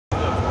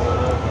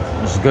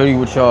What's goody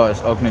with y'all? It's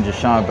Oakland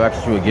Jashawn back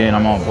to you again.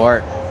 I'm on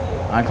BART.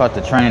 I ain't caught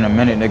the train in a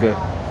minute, nigga.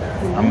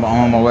 I'm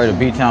on my way to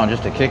BTown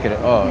just to kick it.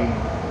 Oh,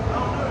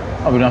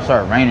 we done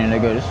start raining,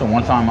 nigga. This is the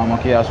one time my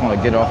monkey ass want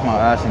to get off my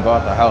ass and go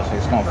out the house.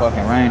 It's gonna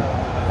fucking rain.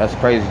 That's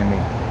crazy to me.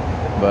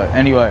 But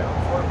anyway,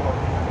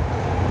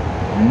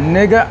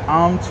 nigga,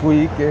 I'm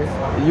tweaking.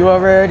 You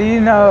already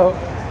know.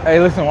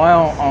 Hey, listen, why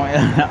on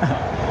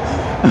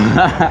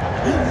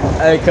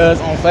hey,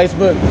 cuz on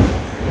Facebook,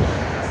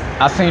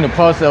 I seen a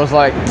post that was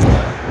like,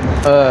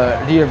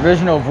 the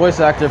original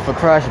voice actor for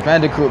Crash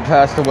Bandicoot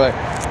passed away.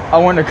 I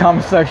went in the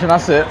comment section, I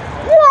said,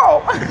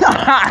 whoa!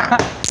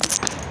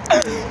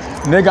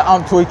 Nigga,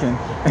 I'm tweaking.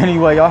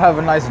 Anyway, y'all have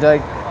a nice day.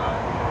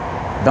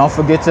 Don't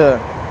forget to,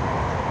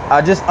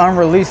 I just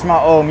unreleased my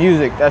old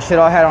music. That shit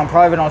I had on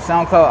private on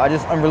SoundCloud, I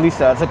just unreleased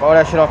that. I took all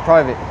that shit off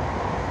private.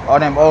 All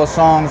them old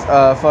songs,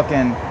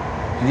 fucking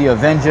The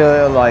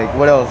Avenger, like,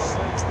 what else?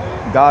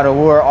 God of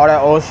War, all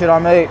that old shit I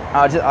made.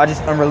 I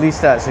just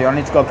unreleased that, so y'all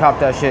need to go cop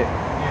that shit.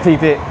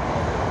 Peep it.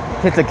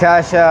 Hit the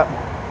Cash App,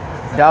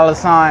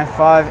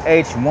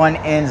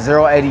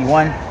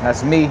 $5H1N081.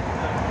 That's me.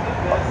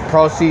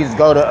 Proceeds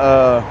go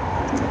to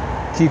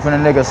keeping a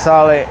nigga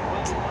solid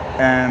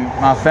and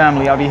my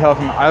family. I be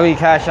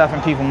Cash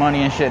Apping people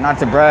money and shit. Not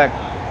to brag,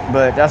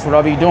 but that's what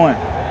I'll be doing.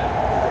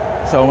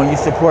 So when you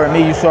support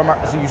me, you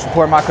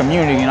support my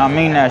community, and I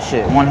mean that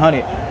shit.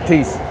 100.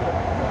 Peace.